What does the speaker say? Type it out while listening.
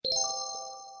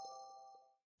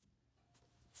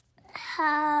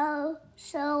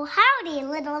So howdy,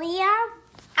 little Liam.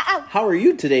 How are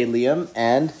you today, Liam?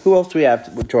 And who else do we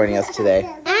have joining us today?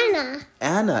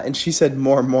 Anna. And she said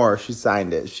more. She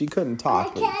signed it. She couldn't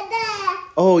talk.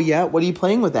 Oh, yeah? What are you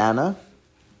playing with, Anna?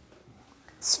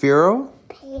 Sphero?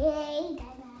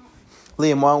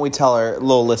 Liam, why don't we tell our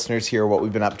little listeners here what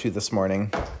we've been up to this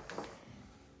morning?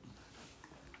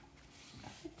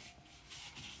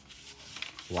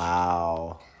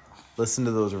 Wow. Listen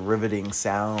to those riveting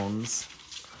sounds.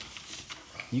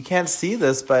 You can't see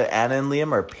this, but Anna and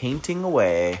Liam are painting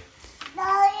away.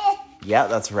 Yeah,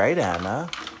 that's right, Anna.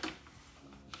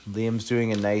 Liam's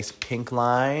doing a nice pink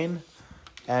line.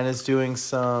 Anna's doing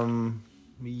some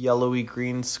yellowy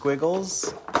green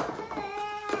squiggles.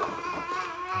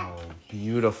 Oh,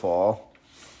 beautiful.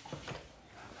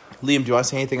 Liam, do you want to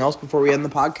say anything else before we end the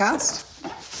podcast?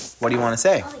 What do you want to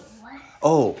say?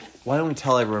 Oh, why don't we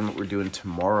tell everyone what we're doing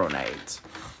tomorrow night?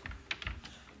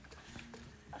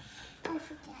 I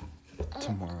forget.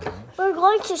 Tomorrow night? We're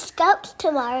going to Scouts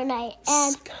tomorrow night.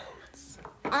 Scouts.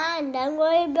 And I'm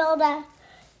going to build a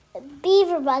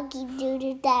beaver buggy.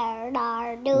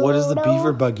 What does the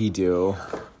beaver buggy do?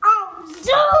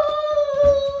 Zoom!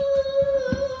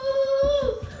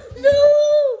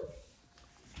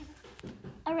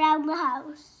 Around the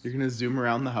house. You're going to zoom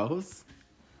around the house?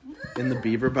 In the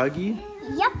beaver buggy?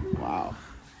 Yep. Wow.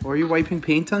 Or are you wiping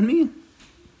paint on me?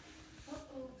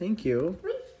 Thank you.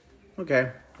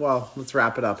 Okay. Well, let's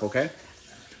wrap it up, okay?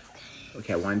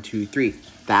 Okay, 1, 2, 3.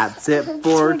 That's it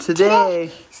for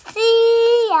today.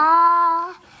 See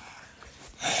ya.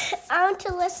 I want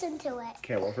to listen to it.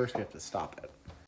 Okay, well, first we have to stop it.